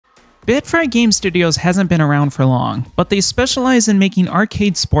Bitfry Game Studios hasn't been around for long, but they specialize in making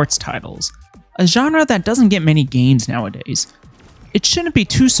arcade sports titles, a genre that doesn't get many games nowadays. It shouldn't be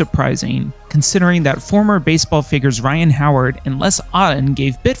too surprising, considering that former baseball figures Ryan Howard and Les Auden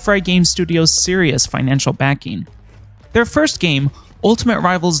gave Bitfry Game Studios serious financial backing. Their first game, Ultimate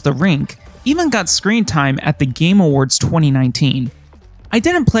Rivals The Rink, even got screen time at the Game Awards 2019. I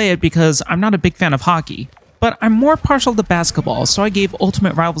didn't play it because I'm not a big fan of hockey, but I'm more partial to basketball, so I gave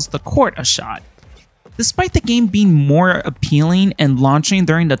Ultimate Rivals The Court a shot. Despite the game being more appealing and launching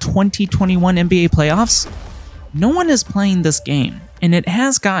during the 2021 NBA playoffs, no one is playing this game, and it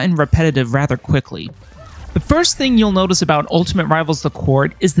has gotten repetitive rather quickly. The first thing you'll notice about Ultimate Rivals The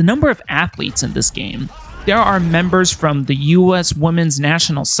Court is the number of athletes in this game. There are members from the US Women's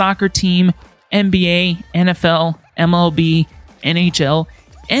National Soccer Team, NBA, NFL, MLB, NHL,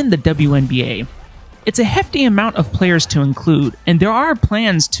 and the WNBA. It's a hefty amount of players to include, and there are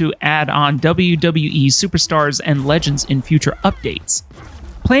plans to add on WWE superstars and legends in future updates.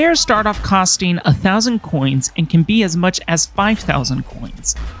 Players start off costing 1,000 coins and can be as much as 5,000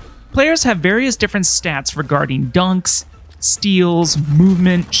 coins. Players have various different stats regarding dunks, steals,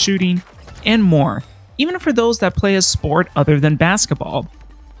 movement, shooting, and more, even for those that play a sport other than basketball.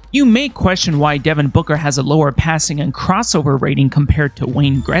 You may question why Devin Booker has a lower passing and crossover rating compared to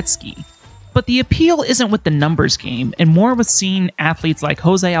Wayne Gretzky. But the appeal isn't with the numbers game, and more with seeing athletes like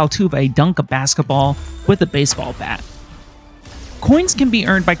Jose Altuve dunk a basketball with a baseball bat. Coins can be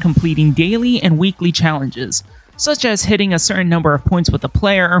earned by completing daily and weekly challenges, such as hitting a certain number of points with a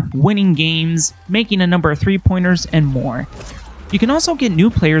player, winning games, making a number of three-pointers, and more. You can also get new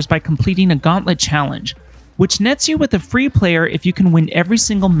players by completing a gauntlet challenge, which nets you with a free player if you can win every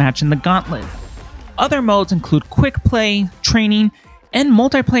single match in the gauntlet. Other modes include quick play, training, and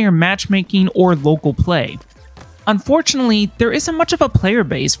multiplayer matchmaking or local play. Unfortunately, there isn't much of a player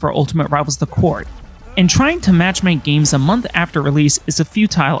base for Ultimate Rivals The Court, and trying to matchmake games a month after release is a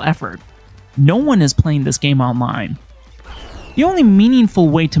futile effort. No one is playing this game online. The only meaningful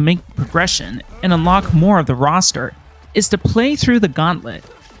way to make progression and unlock more of the roster is to play through the gauntlet,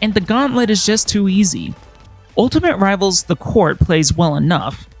 and the gauntlet is just too easy. Ultimate Rivals The Court plays well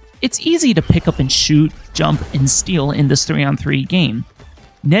enough. It's easy to pick up and shoot, jump, and steal in this 3-on-3 game.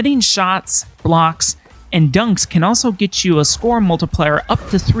 Netting shots, blocks, and dunks can also get you a score multiplier up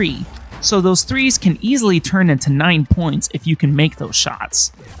to 3, so those 3s can easily turn into 9 points if you can make those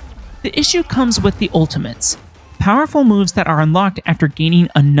shots. The issue comes with the ultimates, powerful moves that are unlocked after gaining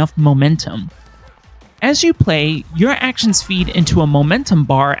enough momentum. As you play, your actions feed into a momentum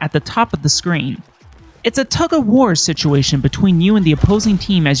bar at the top of the screen. It's a tug-of-war situation between you and the opposing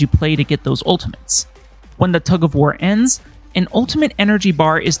team as you play to get those ultimates. When the tug-of-war ends, an ultimate energy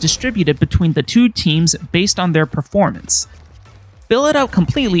bar is distributed between the two teams based on their performance. Fill it out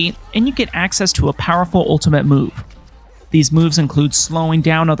completely, and you get access to a powerful ultimate move. These moves include slowing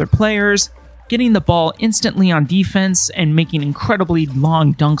down other players, getting the ball instantly on defense and making incredibly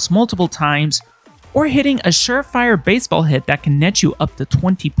long dunks multiple times, or hitting a surefire baseball hit that can net you up to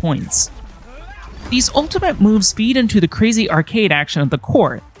 20 points. These ultimate moves feed into the crazy arcade action of the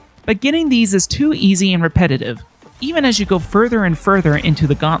court, but getting these is too easy and repetitive, even as you go further and further into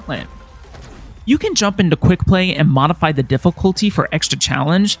the gauntlet. You can jump into quick play and modify the difficulty for extra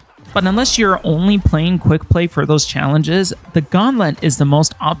challenge, but unless you're only playing quick play for those challenges, the gauntlet is the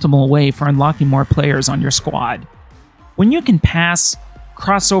most optimal way for unlocking more players on your squad. When you can pass,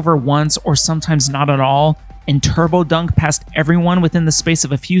 cross over once or sometimes not at all, and turbo dunk past everyone within the space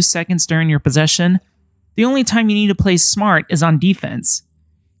of a few seconds during your possession, the only time you need to play smart is on defense.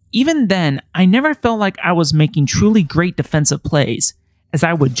 Even then, I never felt like I was making truly great defensive plays, as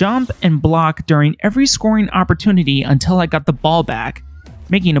I would jump and block during every scoring opportunity until I got the ball back,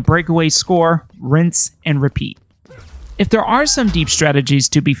 making a breakaway score, rinse, and repeat. If there are some deep strategies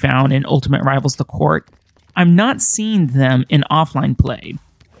to be found in Ultimate Rivals The Court, I'm not seeing them in offline play,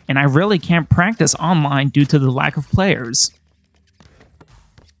 and I really can't practice online due to the lack of players.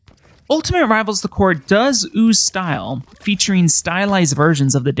 Ultimate Rivals The Court does ooze style, featuring stylized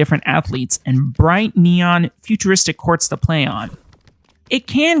versions of the different athletes and bright neon futuristic courts to play on. It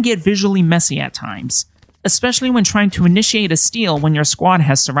can get visually messy at times, especially when trying to initiate a steal when your squad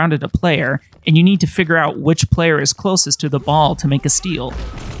has surrounded a player and you need to figure out which player is closest to the ball to make a steal.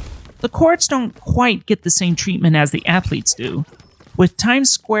 The courts don't quite get the same treatment as the athletes do, with Times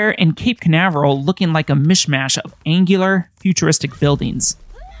Square and Cape Canaveral looking like a mishmash of angular, futuristic buildings.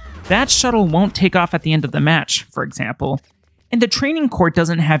 That shuttle won't take off at the end of the match, for example, and the training court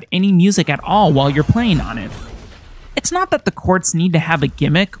doesn't have any music at all while you're playing on it. It's not that the courts need to have a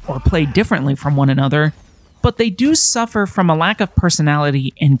gimmick or play differently from one another, but they do suffer from a lack of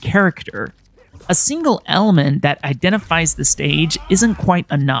personality and character. A single element that identifies the stage isn't quite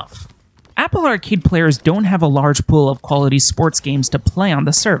enough. Apple Arcade players don't have a large pool of quality sports games to play on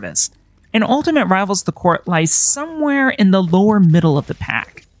the service, and Ultimate Rivals The Court lies somewhere in the lower middle of the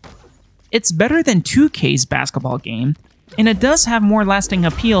pack. It's better than 2K's basketball game, and it does have more lasting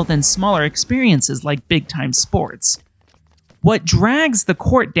appeal than smaller experiences like Big Time Sports. What drags The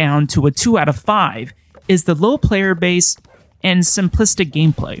Court down to a 2 out of 5 is the low player base and simplistic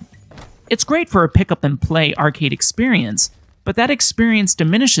gameplay. It's great for a pick-up-and-play arcade experience, but that experience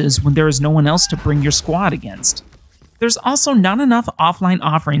diminishes when there is no one else to bring your squad against. There's also not enough offline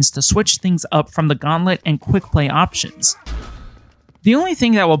offerings to switch things up from the Gauntlet and Quick Play options. The only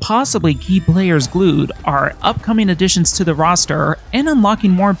thing that will possibly keep players glued are upcoming additions to the roster and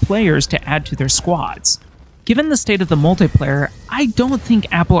unlocking more players to add to their squads. Given the state of the multiplayer, I don't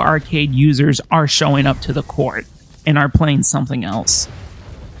think Apple Arcade users are showing up to The Court and are playing something else.